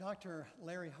Dr.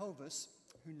 Larry Hovis,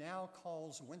 who now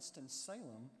calls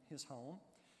Winston-Salem his home,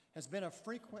 has been a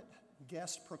frequent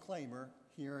guest proclaimer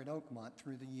here at Oakmont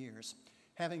through the years,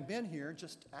 having been here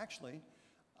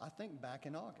I think back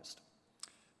in August.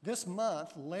 This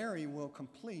month, Larry will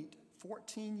complete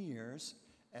 14 years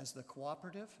as the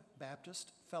Cooperative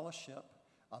Baptist Fellowship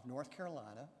of North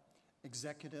Carolina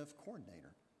Executive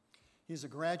Coordinator. He's a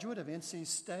graduate of NC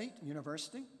State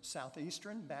University,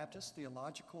 Southeastern Baptist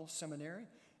Theological Seminary,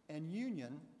 and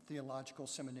Union Theological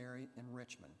Seminary in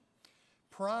Richmond.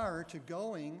 Prior to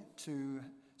going to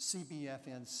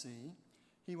CBFNC,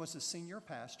 he was a senior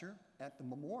pastor at the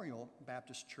Memorial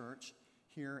Baptist Church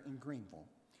here in Greenville.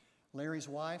 Larry's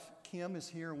wife, Kim, is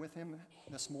here with him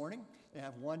this morning. They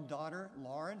have one daughter,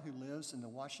 Lauren, who lives in the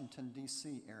Washington,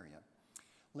 D.C. area.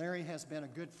 Larry has been a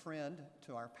good friend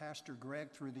to our pastor,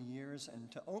 Greg, through the years and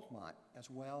to Oakmont as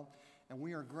well, and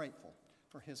we are grateful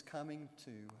for his coming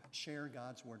to share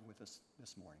God's word with us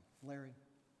this morning. Larry,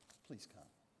 please come.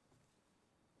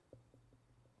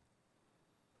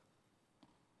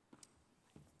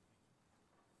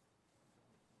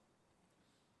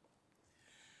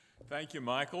 Thank you,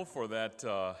 Michael, for that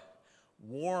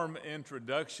warm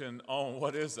introduction on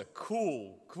what is a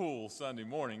cool Sunday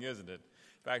morning, isn't it?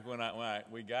 In fact, when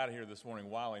we got here this morning,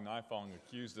 Wiley Nifong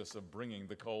accused us of bringing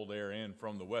the cold air in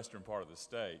from the western part of the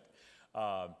state.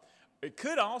 It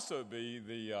could also be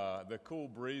the cool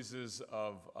breezes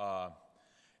of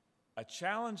a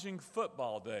challenging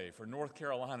football day for North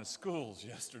Carolina schools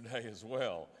yesterday as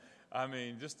well. I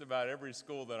mean, just about every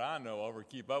school that I know of or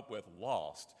keep up with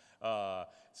lost.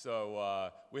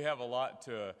 So we have a lot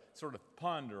to sort of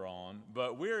ponder on,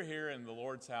 but we're here in the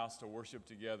Lord's house to worship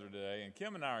together today, and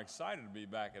Kim and I are excited to be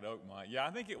back at Oakmont. Yeah, I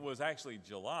think it was actually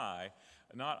July,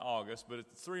 not August, but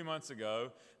it's 3 months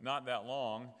ago, not that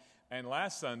long, and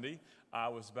last Sunday I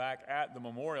was back at the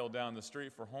memorial down the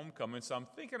street for homecoming, so I'm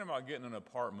thinking about getting an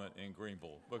apartment in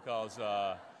Greenville because,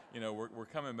 we're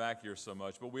coming back here so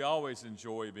much, but we always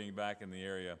enjoy being back in the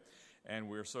area, and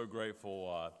we're so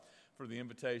grateful for the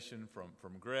invitation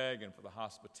from Greg and for the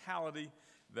hospitality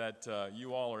that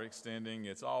you all are extending.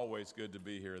 It's always good to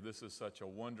be here. This is such a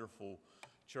wonderful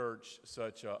church,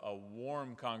 such a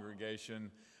warm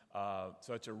congregation,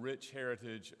 such a rich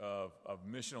heritage of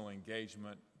missional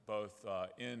engagement, both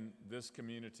in this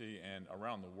community and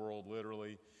around the world,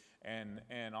 literally,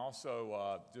 and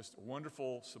also just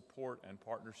wonderful support and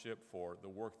partnership for the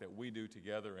work that we do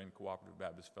together in Cooperative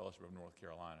Baptist Fellowship of North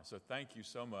Carolina. So thank you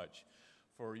so much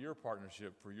for your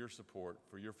partnership, for your support,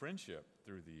 for your friendship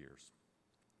through the years.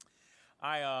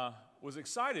 I was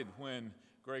excited when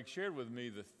Greg shared with me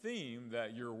the theme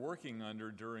that you're working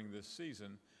under during this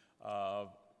season of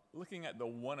looking at the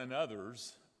one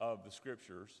another's of the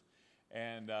Scriptures.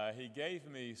 And he gave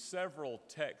me several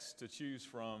texts to choose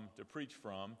from, to preach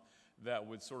from, that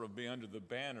would sort of be under the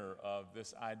banner of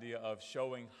this idea of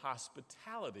showing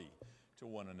hospitality to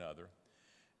one another.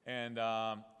 And,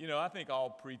 I think all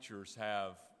preachers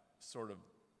have sort of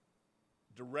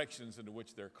directions into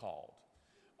which they're called.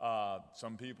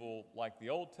 Some people like the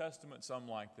Old Testament, some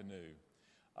like the New.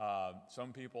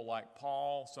 Some people like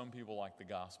Paul, some people like the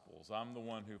Gospels. I'm the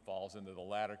one who falls into the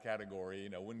latter category.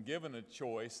 When given a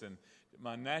choice, and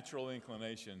my natural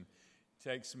inclination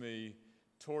takes me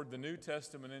toward the New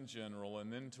Testament in general,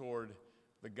 and then toward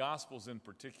the Gospels in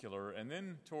particular, and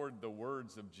then toward the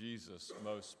words of Jesus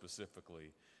most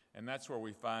specifically. And that's where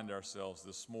we find ourselves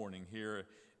this morning here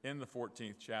in the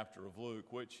 14th chapter of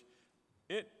Luke, which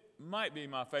it might be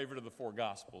my favorite of the four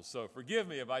Gospels. So forgive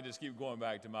me if I just keep going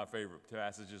back to my favorite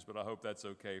passages, but I hope that's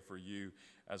okay for you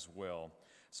as well.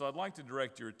 So I'd like to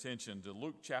direct your attention to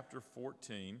Luke chapter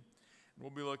 14. We'll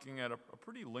be looking at a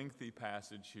pretty lengthy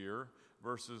passage here,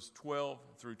 verses 12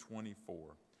 through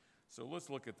 24. So let's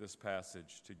look at this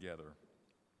passage together.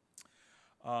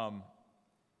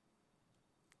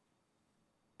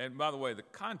 And by the way, the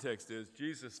context is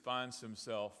Jesus finds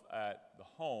himself at the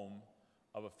home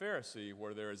of a Pharisee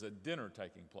where there is a dinner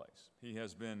taking place. He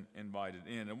has been invited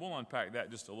in, and we'll unpack that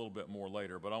just a little bit more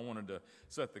later, but I wanted to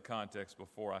set the context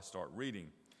before I start reading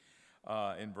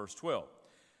in verse 12.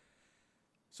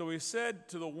 So he said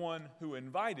to the one who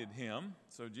invited him,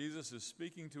 so Jesus is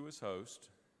speaking to his host,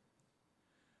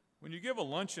 "When you give a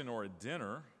luncheon or a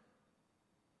dinner,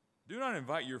 do not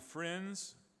invite your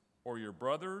friends or your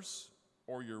brothers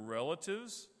or your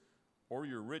relatives or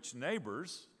your rich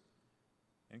neighbors,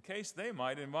 in case they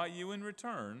might invite you in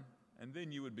return, and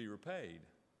then you would be repaid.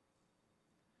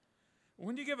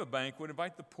 When you give a banquet,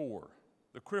 invite the poor,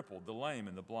 the crippled, the lame,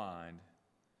 and the blind,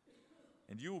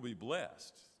 and you will be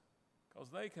blessed,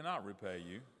 because they cannot repay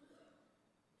you,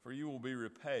 for you will be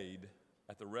repaid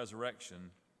at the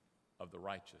resurrection of the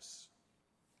righteous."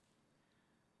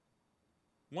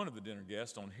 One of the dinner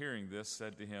guests, on hearing this,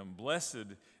 said to him,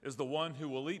 "Blessed is the one who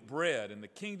will eat bread in the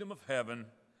kingdom of heaven."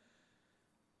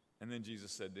 And then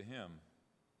Jesus said to him,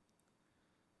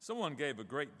 "Someone gave a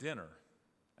great dinner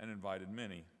and invited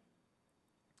many.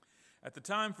 At the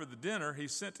time for the dinner, he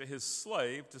sent to his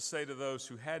slave to say to those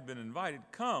who had been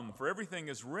invited, 'Come, for everything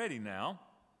is ready now.'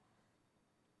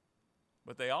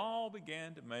 But they all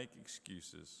began to make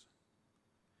excuses.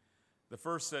 The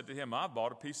first said to him, 'I've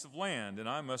bought a piece of land, and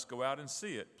I must go out and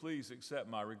see it. Please accept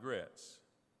my regrets.'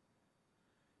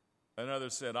 Another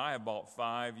said, 'I have bought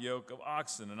 5 yoke of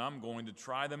oxen, and I'm going to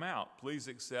try them out. Please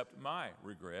accept my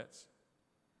regrets.'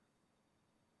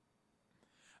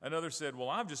 Another said, 'Well,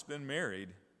 I've just been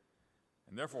married,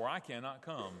 and therefore I cannot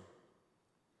come.'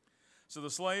 So the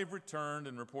slave returned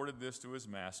and reported this to his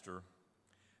master.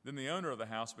 Then the owner of the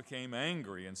house became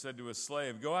angry and said to his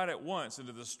slave, 'Go out at once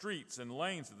into the streets and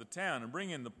lanes of the town and bring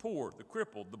in the poor, the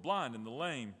crippled, the blind, and the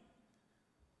lame.'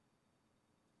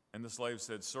 And the slave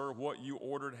said, 'Sir, what you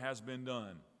ordered has been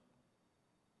done,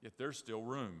 yet there's still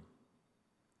room.'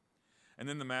 And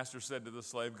then the master said to the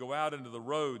slave, 'Go out into the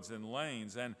roads and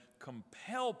lanes and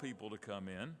compel people to come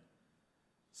in,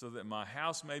 so that my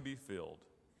house may be filled.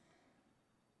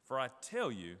 For I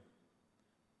tell you,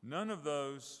 none of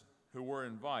those who were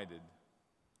invited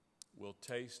will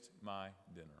taste my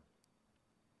dinner.'"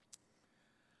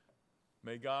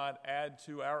 May God add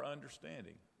to our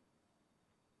understanding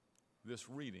this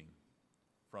reading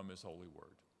from His holy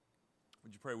word.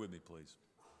 Would you pray with me, please?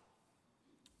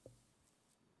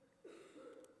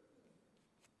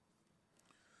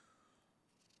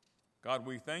 God,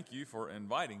 we thank you for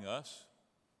inviting us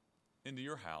into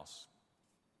your house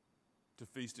to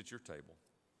feast at your table.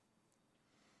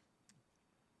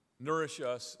 Nourish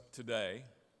us today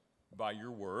by your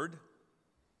word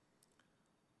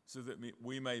so that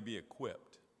we may be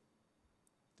equipped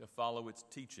to follow its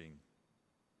teaching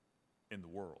in the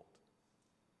world.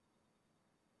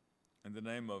 In the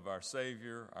name of our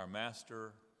Savior, our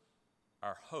Master,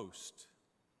 our host,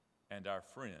 and our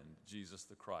friend, Jesus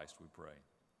the Christ, we pray.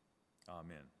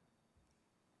 Amen.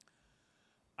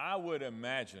 I would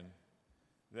imagine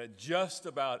that just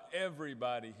about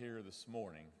everybody here this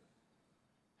morning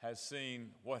has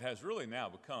seen what has really now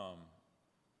become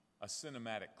a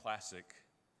cinematic classic,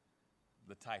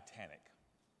 The Titanic,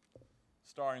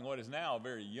 starring what is now a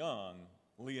very young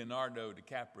Leonardo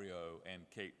DiCaprio and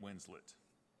Kate Winslet.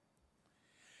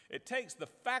 It takes the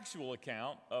factual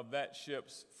account of that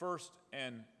ship's first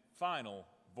and final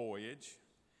voyage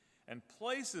and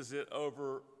places it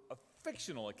over a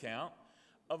fictional account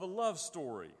of a love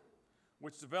story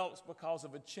which develops because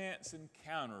of a chance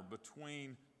encounter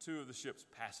between two of the ship's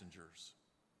passengers.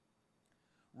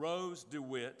 Rose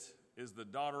DeWitt is the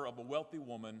daughter of a wealthy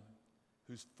woman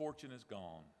whose fortune is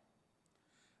gone.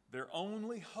 Their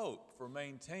only hope for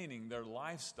maintaining their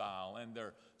lifestyle and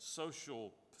their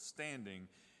social standing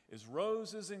is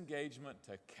Rose's engagement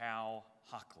to Cal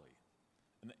Hockley,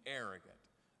 an arrogant,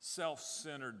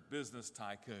 self-centered business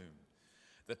tycoon,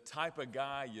 the type of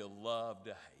guy you love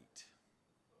to hate.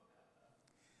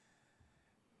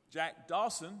 Jack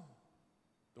Dawson,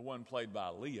 the one played by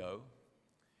Leo,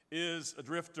 is a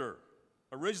drifter,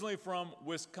 originally from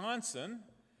Wisconsin,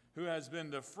 who has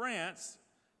been to France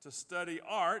to study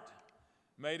art,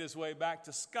 made his way back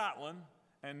to Scotland,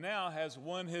 and now has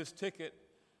won his ticket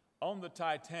on the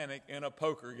Titanic in a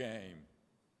poker game.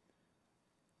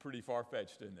 Pretty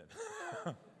far-fetched, isn't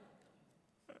it?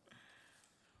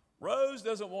 Rose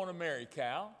doesn't want to marry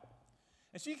Cal,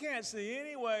 and she can't see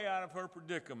any way out of her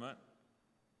predicament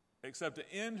except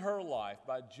to end her life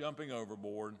by jumping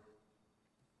overboard.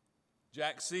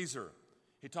 Jack sees her.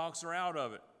 He talks her out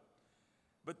of it.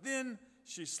 But then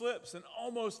she slips and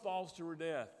almost falls to her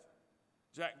death.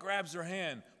 Jack grabs her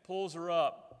hand, pulls her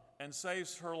up, and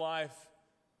saves her life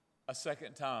a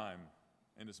second time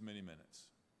in as many minutes.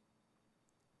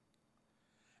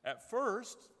 At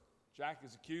first, Jack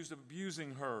is accused of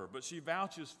abusing her, but she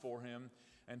vouches for him,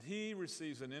 and he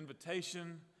receives an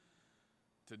invitation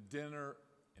to dinner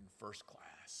in first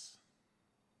class.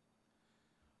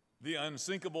 The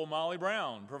unsinkable Molly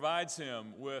Brown provides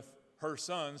him with her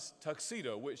son's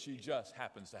tuxedo, which she just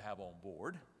happens to have on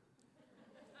board.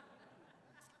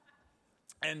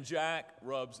 And Jack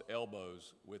rubs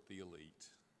elbows with the elite.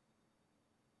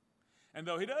 And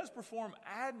though he does perform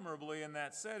admirably in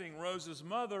that setting, Rose's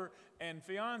mother and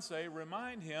fiance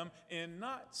remind him in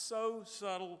not so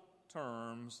subtle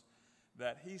terms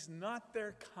that he's not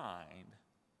their kind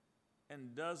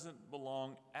and doesn't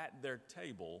belong at their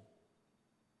table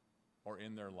or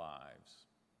in their lives.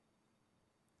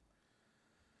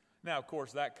 Now, of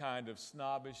course, that kind of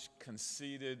snobbish,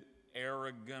 conceited,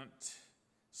 arrogant,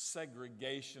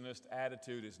 segregationist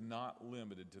attitude is not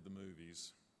limited to the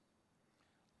movies.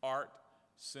 Art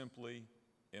simply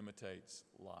imitates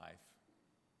life.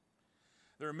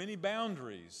 There are many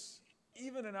boundaries,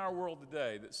 even in our world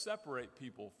today, that separate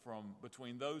people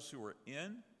between those who are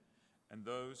in and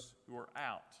those who are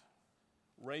out.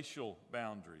 Racial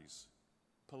boundaries,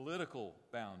 political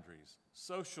boundaries,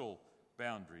 social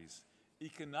boundaries,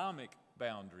 economic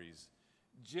boundaries,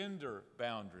 gender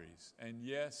boundaries, and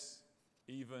yes,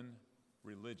 even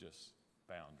religious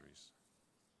boundaries.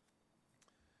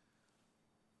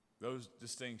 Those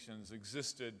distinctions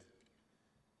existed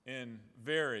in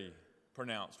very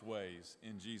pronounced ways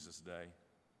in Jesus' day,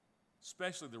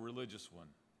 especially the religious one.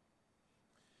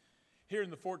 Here in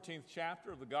the 14th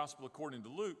chapter of the Gospel according to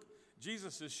Luke,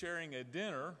 Jesus is sharing a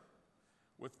dinner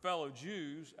with fellow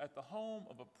Jews at the home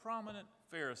of a prominent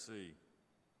Pharisee.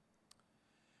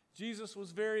 Jesus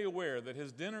was very aware that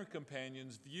his dinner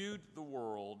companions viewed the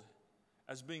world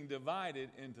as being divided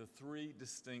into three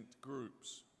distinct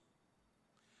groups.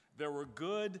 There were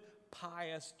good,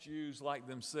 pious Jews like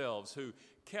themselves who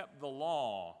kept the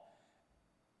law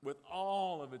with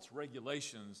all of its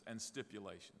regulations and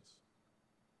stipulations.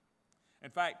 In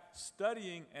fact,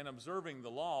 studying and observing the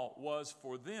law was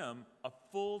for them a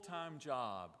full-time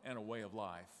job and a way of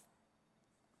life.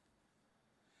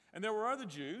 And there were other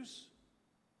Jews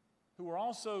who were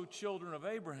also children of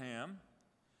Abraham,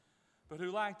 but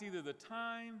who lacked either the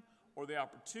time or the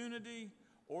opportunity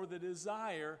or the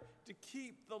desire to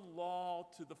keep the law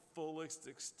to the fullest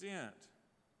extent.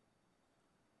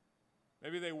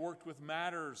 Maybe they worked with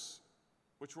matters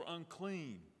which were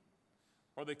unclean,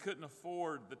 or they couldn't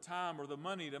afford the time or the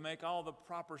money to make all the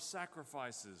proper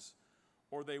sacrifices,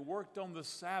 or they worked on the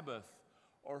Sabbath,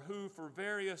 or who, for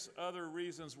various other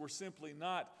reasons, were simply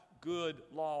not good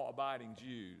law-abiding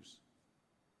Jews.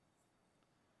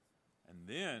 And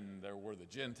then there were the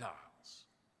Gentiles,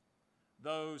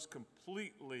 those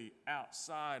completely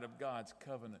outside of God's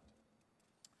covenant,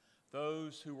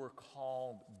 those who were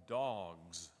called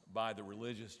dogs by the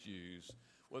religious Jews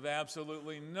with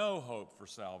absolutely no hope for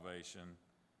salvation,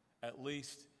 at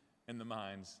least in the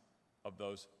minds of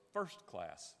those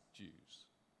first-class Jews.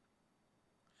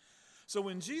 So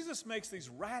when Jesus makes these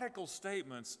radical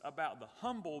statements about the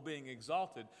humble being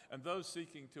exalted and those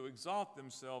seeking to exalt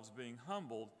themselves being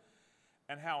humbled,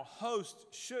 and how hosts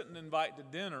shouldn't invite to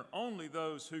dinner only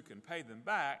those who can pay them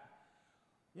back,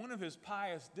 one of his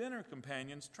pious dinner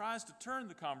companions tries to turn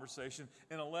the conversation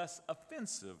in a less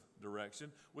offensive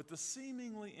direction with the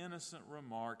seemingly innocent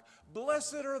remark,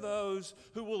 "Blessed are those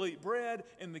who will eat bread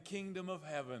in the kingdom of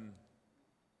heaven."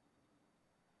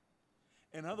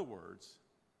 In other words,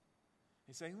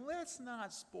 he's saying, let's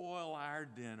not spoil our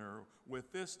dinner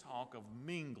with this talk of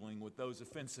mingling with those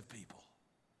offensive people.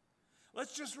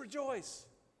 Let's just rejoice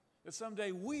that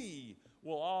someday we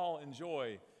will all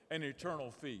enjoy an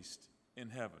eternal feast in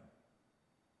heaven.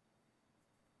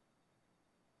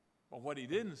 But what he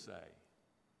didn't say,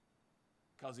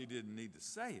 because he didn't need to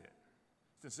say it,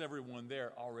 since everyone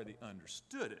there already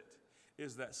understood it,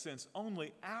 is that since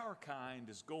only our kind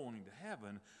is going to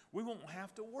heaven, we won't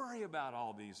have to worry about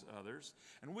all these others,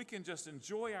 and we can just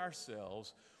enjoy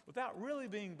ourselves without really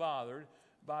being bothered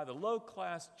by the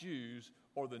low-class Jews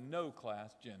or the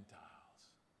no-class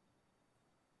Gentiles.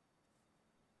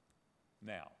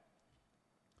 Now,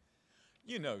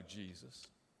 you know Jesus.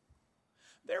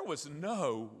 There was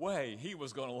no way he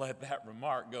was going to let that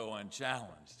remark go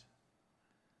unchallenged.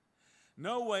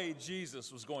 No way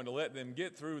Jesus was going to let them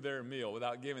get through their meal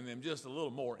without giving them just a little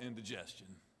more indigestion.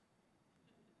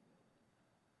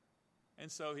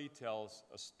 And so he tells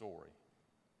a story.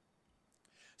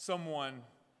 Someone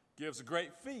gives a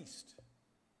great feast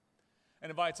and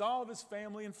invites all of his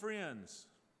family and friends.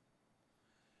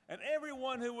 And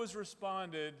everyone who was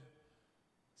responded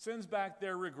sends back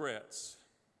their regrets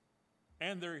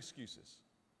and their excuses.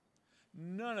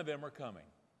 None of them are coming.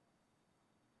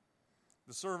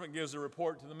 The servant gives a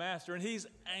report to the master, and he's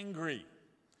angry.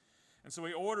 And so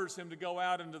he orders him to go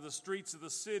out into the streets of the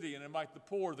city and invite the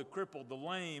poor, the crippled, the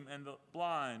lame, and the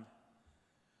blind.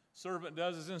 Servant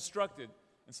does as instructed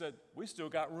and said, "We still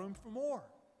got room for more."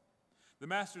 The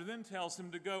master then tells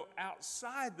him to go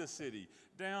outside the city,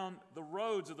 down the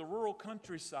roads of the rural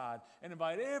countryside, and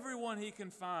invite everyone he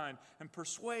can find and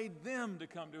persuade them to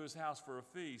come to his house for a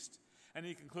feast. And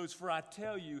he concludes, "For I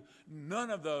tell you,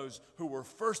 none of those who were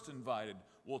first invited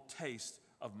will taste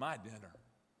of my dinner."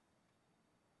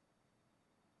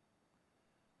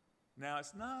 Now,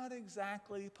 it's not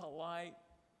exactly polite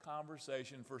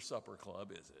conversation for supper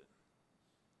club, is it?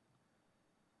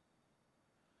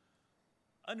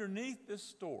 underneath this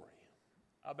story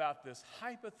about this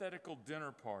hypothetical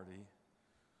dinner party,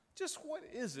 just what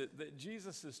is it that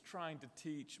Jesus is trying to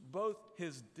teach both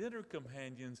his dinner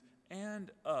companions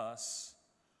and us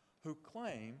who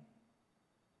claim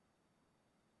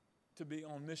to be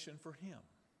on mission for him?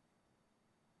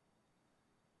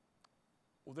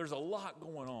 Well, there's a lot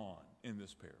going on in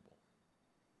this parable,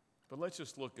 but let's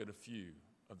just look at a few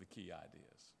of the key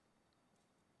ideas.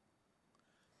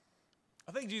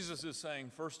 I think Jesus is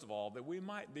saying, first of all, that we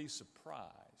might be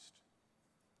surprised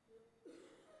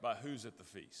by who's at the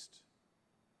feast.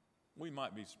 We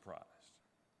might be surprised.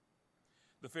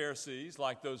 The Pharisees,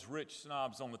 like those rich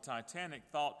snobs on the Titanic,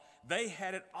 thought they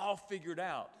had it all figured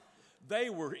out. They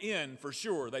were in for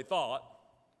sure, they thought.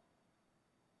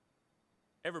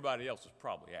 Everybody else was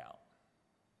probably out.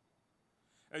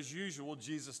 As usual,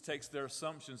 Jesus takes their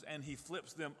assumptions and he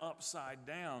flips them upside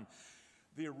down.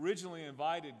 The originally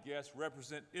invited guests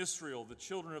represent Israel, the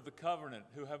children of the covenant,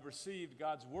 who have received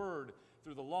God's word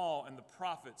through the law and the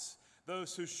prophets,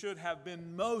 those who should have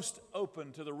been most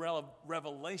open to the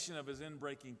revelation of his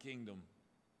inbreaking kingdom.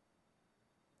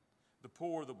 The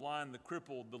poor, the blind, the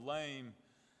crippled, the lame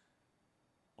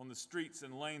on the streets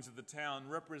and lanes of the town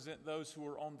represent those who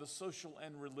are on the social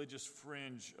and religious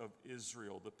fringe of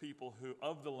Israel, the people who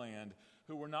of the land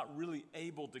who were not really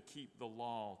able to keep the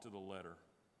law to the letter.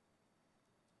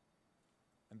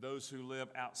 And those who live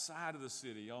outside of the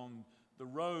city on the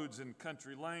roads and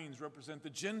country lanes represent the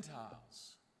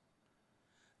Gentiles,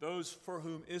 those for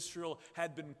whom Israel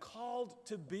had been called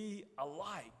to be a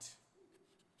light,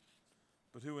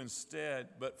 but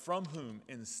from whom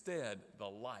instead the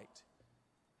light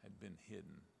had been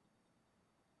hidden.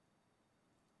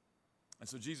 And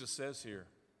so Jesus says here,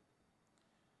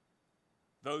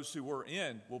 those who were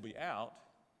in will be out,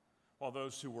 while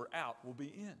those who were out will be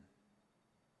in.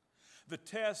 The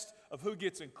test of who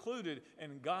gets included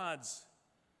in God's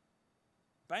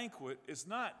banquet is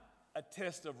not a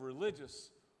test of religious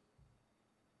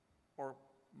or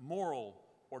moral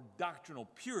or doctrinal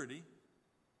purity,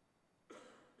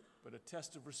 but a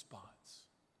test of response.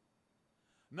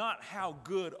 Not how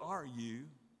good are you,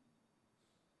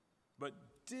 but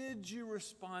did you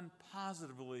respond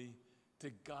positively to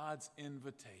God's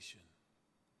invitation?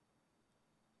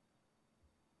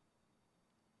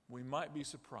 We might be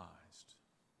surprised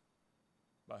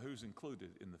by who's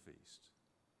included in the feast.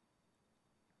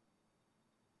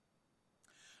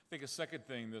 I think a second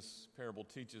thing this parable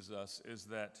teaches us is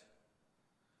that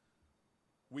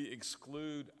we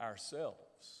exclude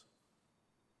ourselves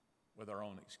with our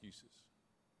own excuses.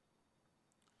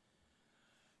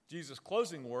 Jesus'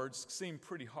 closing words seem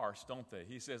pretty harsh, don't they?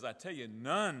 He says, I tell you,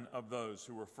 none of those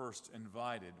who were first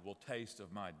invited will taste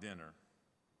of my dinner.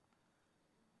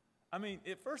 I mean,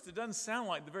 at first it doesn't sound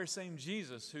like the very same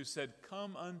Jesus who said,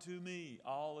 come unto me,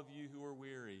 all of you who are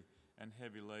weary and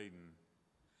heavy laden.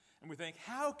 And we think,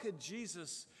 how could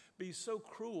Jesus be so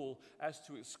cruel as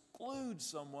to exclude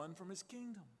someone from his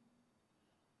kingdom?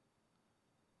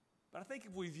 But I think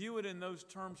if we view it in those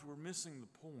terms, we're missing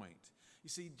the point. You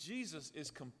see, Jesus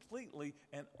is completely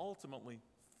and ultimately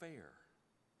fair.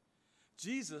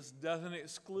 Jesus doesn't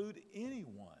exclude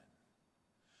anyone,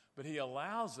 but he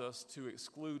allows us to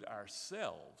exclude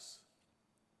ourselves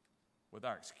with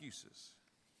our excuses.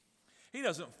 He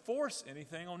doesn't force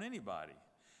anything on anybody.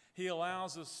 He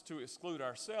allows us to exclude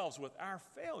ourselves with our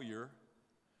failure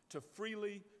to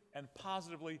freely and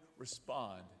positively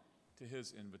respond to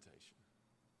his invitation.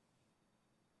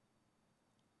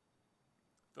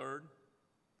 Third,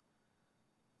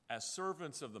 as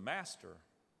servants of the Master,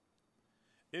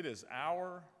 it is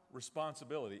our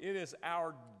responsibility, it is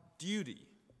our duty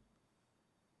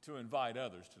to invite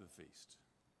others to the feast.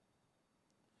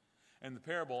 In the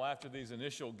parable, after these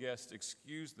initial guests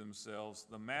excuse themselves,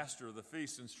 the master of the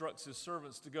feast instructs his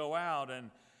servants to go out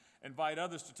and invite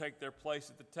others to take their place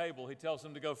at the table. He tells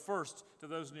them to go first to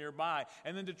those nearby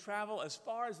and then to travel as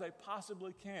far as they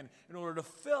possibly can in order to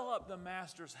fill up the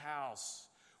master's house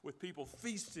with people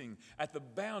feasting at the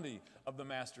bounty of the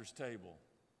master's table.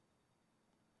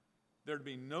 There'd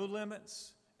be no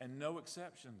limits and no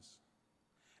exceptions.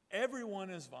 Everyone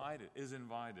is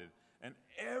invited, and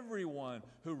everyone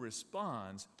who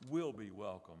responds will be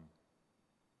welcome.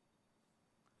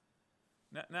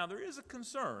 Now, there is a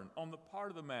concern on the part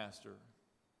of the master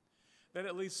that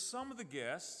at least some of the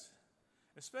guests,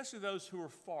 especially those who are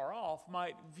far off,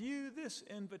 might view this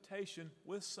invitation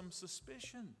with some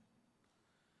suspicion.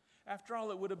 After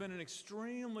all, it would have been an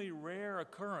extremely rare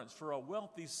occurrence for a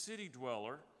wealthy city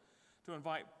dweller to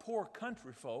invite poor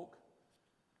country folk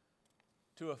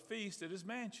to a feast at his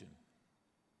mansion.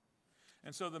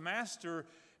 And so the master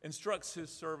instructs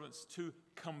his servants to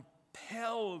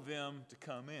compel them to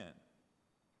come in.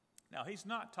 Now, he's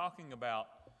not talking about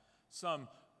some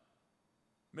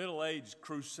middle-aged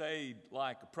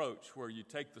crusade-like approach where you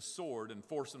take the sword and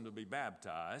force them to be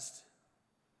baptized.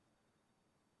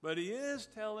 But he is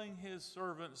telling his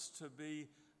servants to be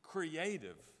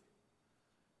creative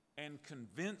and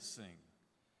convincing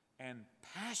and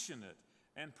passionate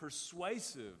and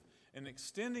persuasive in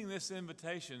extending this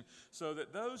invitation so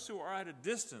that those who are at a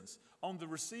distance on the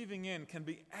receiving end can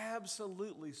be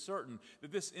absolutely certain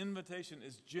that this invitation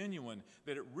is genuine,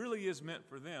 that it really is meant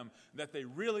for them, that they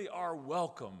really are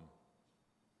welcome.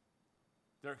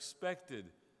 They're expected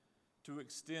to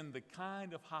extend the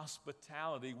kind of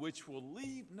hospitality which will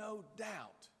leave no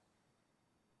doubt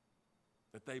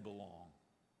that they belong.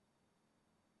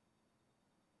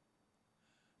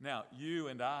 Now, you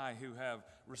and I who have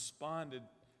responded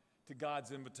to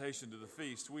God's invitation to the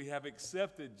feast, we have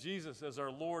accepted Jesus as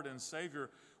our Lord and Savior.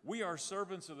 We are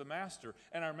servants of the Master,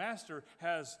 and our Master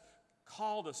has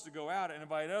called us to go out and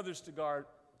invite others to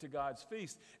God's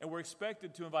feast, and we're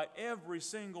expected to invite every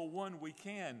single one we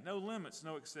can. No limits,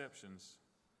 no exceptions.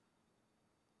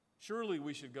 Surely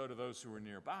we should go to those who are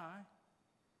nearby,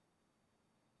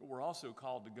 but we're also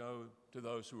called to go to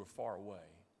those who are far away.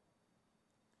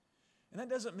 And that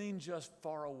doesn't mean just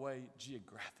far away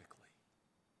geographically,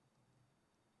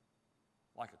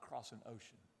 like across an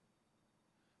ocean.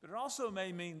 But it also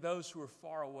may mean those who are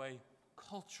far away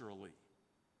culturally,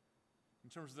 in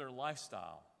terms of their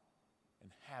lifestyle and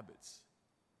habits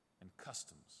and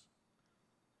customs.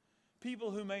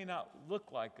 People who may not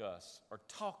look like us, or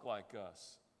talk like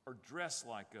us, or dress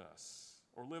like us,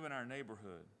 or live in our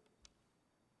neighborhood.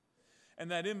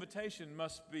 And that invitation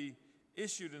must be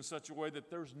issued in such a way that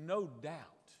there's no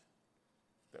doubt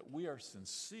that we are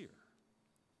sincere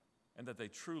and that they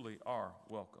truly are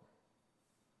welcome.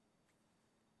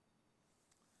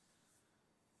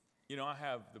 You know, I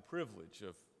have the privilege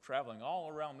of traveling all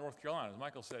around North Carolina. As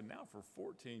Michael said, now for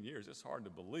 14 years. It's hard to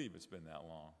believe it's been that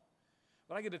long.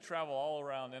 But I get to travel all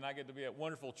around, and I get to be at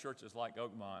wonderful churches like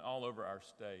Oakmont all over our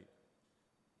state.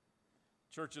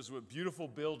 Churches with beautiful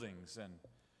buildings and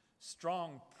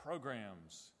strong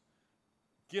programs,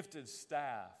 gifted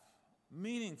staff,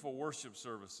 meaningful worship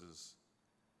services,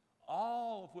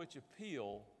 all of which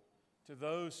appeal to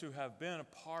those who have been a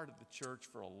part of the church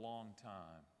for a long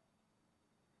time.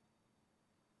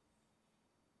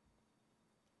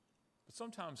 But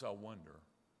sometimes I wonder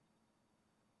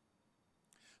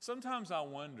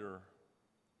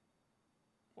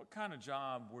what kind of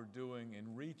job we're doing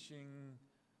in reaching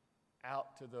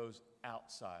out to those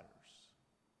outsiders,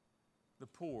 the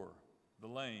poor, the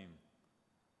lame,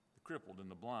 the crippled, and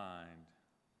the blind,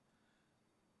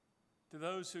 to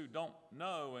those who don't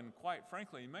know and, quite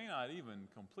frankly, may not even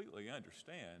completely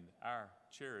understand our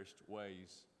cherished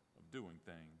ways of doing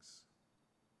things.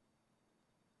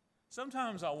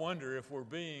 Sometimes I wonder if we're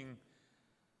being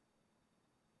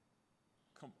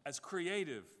as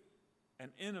creative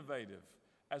and innovative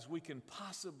as we can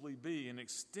possibly be in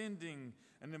extending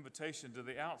an invitation to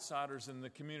the outsiders in the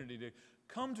community to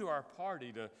come to our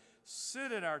party, to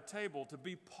sit at our table, to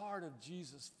be part of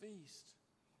Jesus' feast.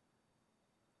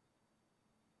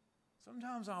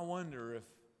 Sometimes I wonder if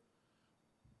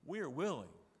we are willing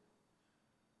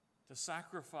to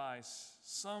sacrifice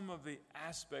some of the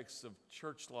aspects of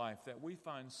church life that we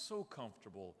find so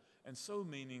comfortable and so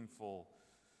meaningful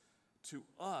to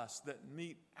us that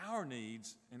meet our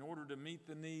needs in order to meet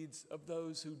the needs of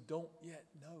those who don't yet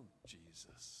know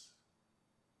Jesus.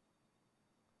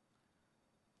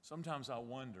 Sometimes I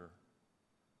wonder,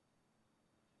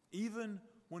 even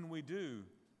when we do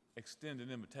extend an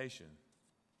invitation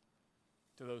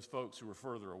to those folks who are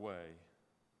further away,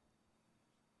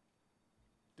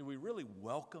 do we really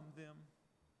welcome them?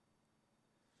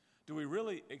 Do we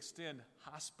really extend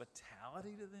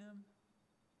hospitality to them?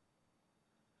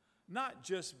 Not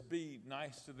just be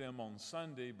nice to them on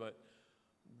Sunday, but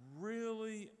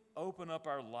really open up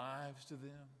our lives to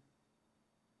them.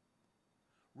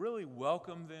 Really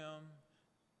welcome them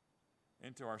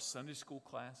into our Sunday school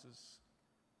classes,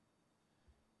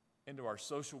 into our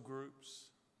social groups,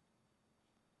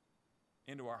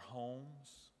 into our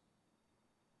homes,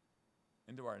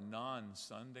 into our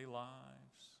non-Sunday lives.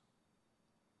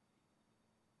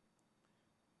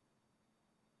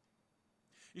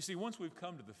 You see, once we've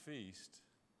come to the feast,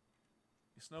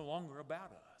 it's no longer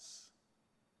about us.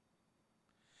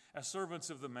 As servants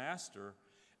of the Master,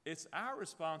 it's our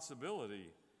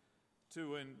responsibility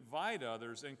to invite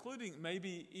others, including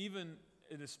maybe even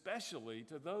and especially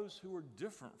to those who are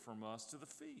different from us, to the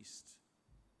feast.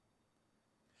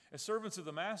 As servants of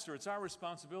the Master, it's our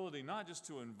responsibility not just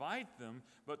to invite them,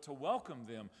 but to welcome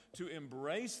them, to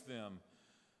embrace them,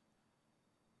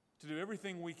 to do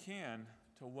everything we can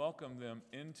to welcome them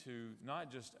into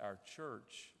not just our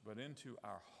church, but into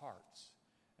our hearts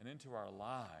and into our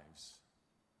lives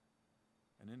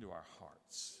and into our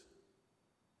hearts.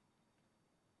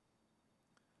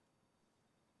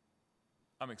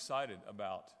 I'm excited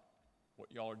about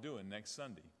what y'all are doing next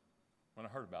Sunday when I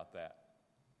heard about that.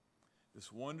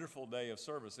 This wonderful day of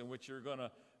service in which you're going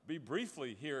to be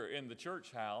briefly here in the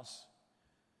church house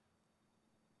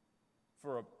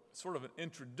for a sort of an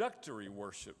introductory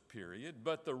worship period,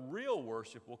 but the real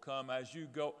worship will come as you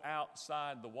go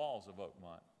outside the walls of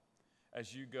Oakmont,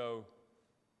 as you go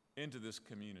into this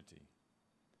community,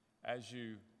 as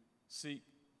you seek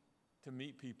to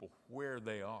meet people where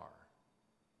they are.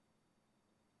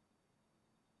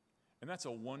 And that's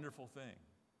a wonderful thing.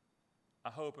 I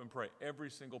hope and pray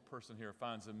every single person here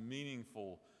finds a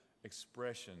meaningful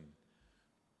expression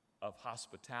of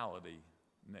hospitality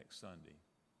next Sunday.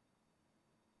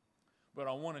 But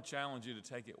I want to challenge you to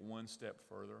take it one step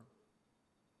further.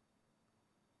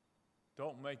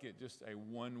 Don't make it just a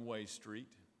one-way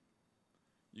street.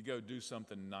 You go do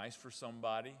something nice for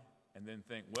somebody and then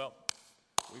think, well,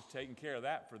 we've taken care of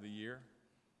that for the year.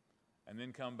 And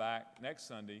then come back next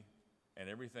Sunday and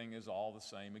everything is all the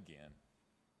same again.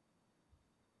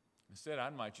 Instead, I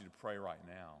invite you to pray right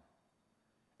now.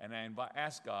 And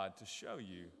ask God to show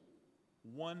you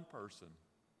one person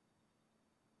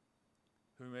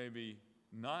who may be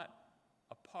not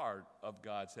a part of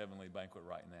God's heavenly banquet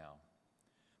right now,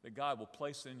 that God will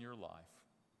place in your life,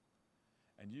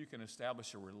 and you can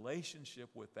establish a relationship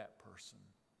with that person.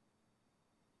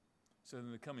 So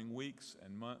in the coming weeks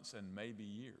and months and maybe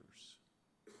years,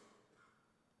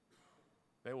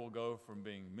 they will go from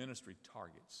being ministry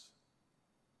targets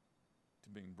to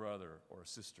being brother or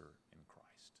sister in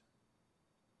Christ.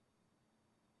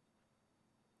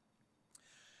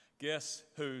 Guess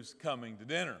who's coming to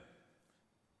dinner?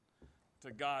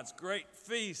 To God's great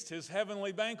feast, his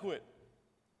heavenly banquet.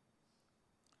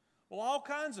 Well, all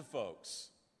kinds of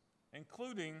folks,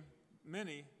 including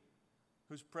many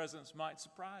whose presence might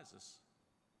surprise us.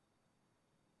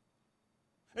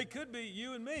 It could be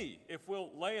you and me if we'll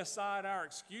lay aside our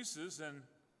excuses and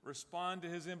respond to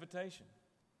his invitation.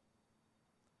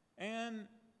 And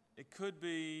it could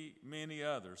be many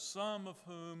others, some of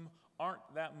whom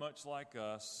aren't that much like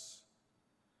us,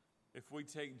 if we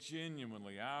take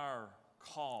genuinely our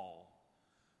call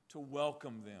to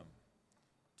welcome them,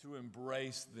 to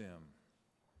embrace them,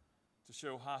 to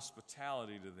show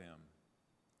hospitality to them,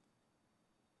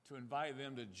 to invite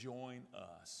them to join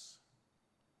us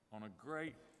on a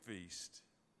great feast,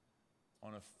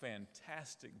 on a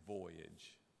fantastic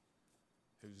voyage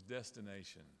whose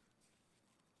destination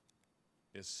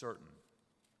is certain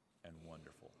and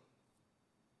wonderful.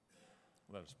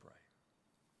 Let us pray.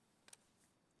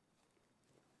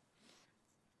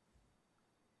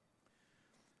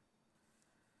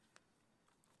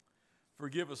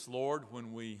 Forgive us, Lord,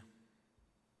 when we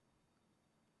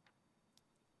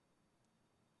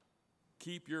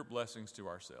keep your blessings to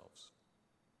ourselves.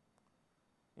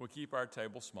 We keep our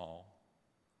table small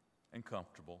and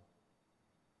comfortable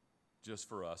just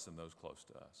for us and those close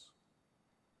to us.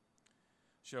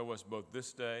 Show us both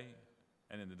this day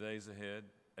and in the days ahead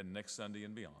and next Sunday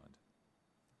and beyond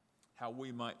how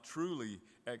we might truly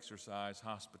exercise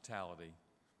hospitality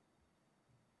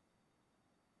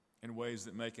in ways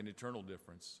that make an eternal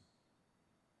difference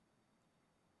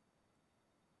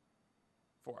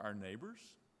for our neighbors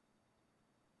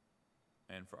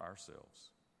and for ourselves.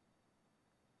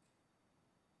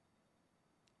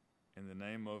 In the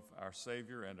name of our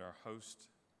Savior and our host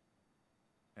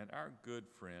and our good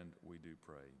friend, we do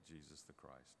pray, Jesus the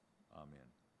Christ.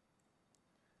 Amen.